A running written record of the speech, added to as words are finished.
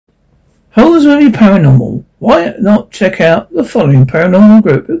Holsworthy Paranormal. Why not check out the following paranormal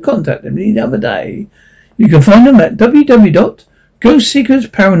group who contacted me the other day? You can find them at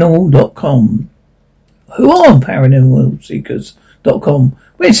www.ghostseekersparanormal.com. Who are paranormalseekers.com?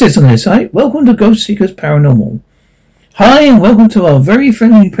 Where it says on their site, welcome to Ghost Seekers Paranormal. Hi and welcome to our very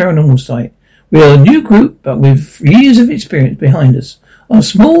friendly paranormal site. We are a new group but with years of experience behind us. Our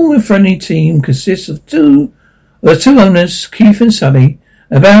small and friendly team consists of the two owners, Keith and Sally,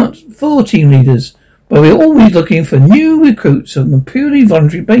 about 4 team leaders, but we're always looking for new recruits on a purely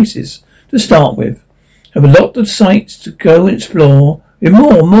voluntary basis to start with. Have a lot of sites to go and explore, with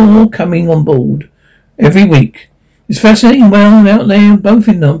more and more coming on board every week. It's fascinating world out there, both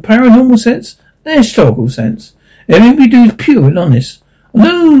in the paranormal sense and historical sense. Everything we do is pure and honest. On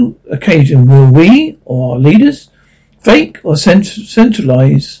no occasion will we, or our leaders, fake or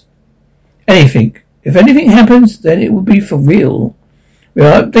centralize anything. If anything happens, then it will be for real. We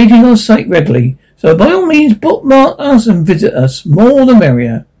are updating our site regularly, so by all means bookmark us and visit us. More the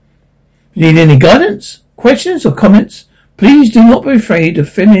merrier. If you need any guidance, questions or comments, please do not be afraid to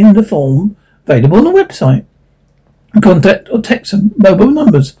fill in the form available on the website. Contact or text and mobile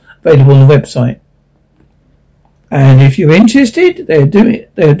numbers available on the website. And if you're interested, they are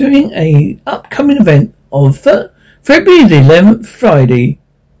doing a upcoming event on February the 11th, Friday.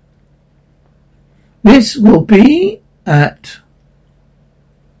 This will be at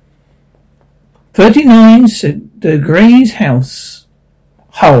 39 the Gray's House,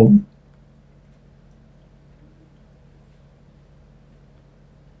 Hull.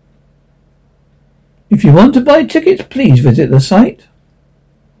 If you want to buy tickets, please visit the site.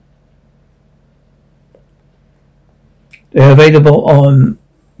 They're available on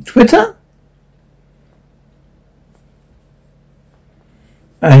Twitter.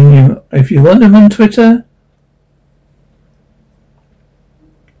 And if you want them on Twitter,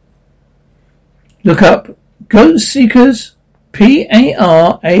 look up Ghostseekers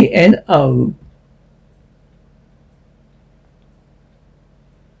Parano.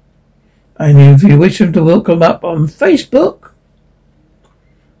 And if you wish them to look them up on Facebook,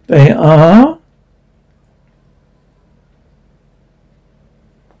 they are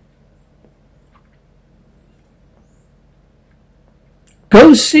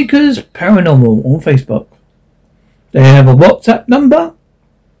Ghostseekers Paranormal on Facebook. They have a WhatsApp number.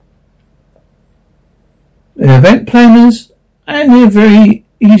 They're event planners and they're very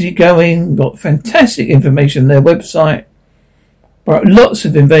easygoing. Got fantastic information on their website. But lots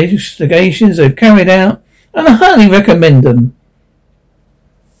of investigations they've carried out and I highly recommend them.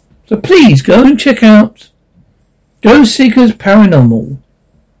 So please go and check out Ghostseekers Paranormal.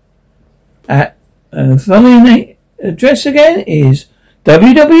 The following address again is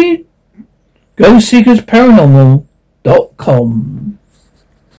www.ghostseekersparanormal.com.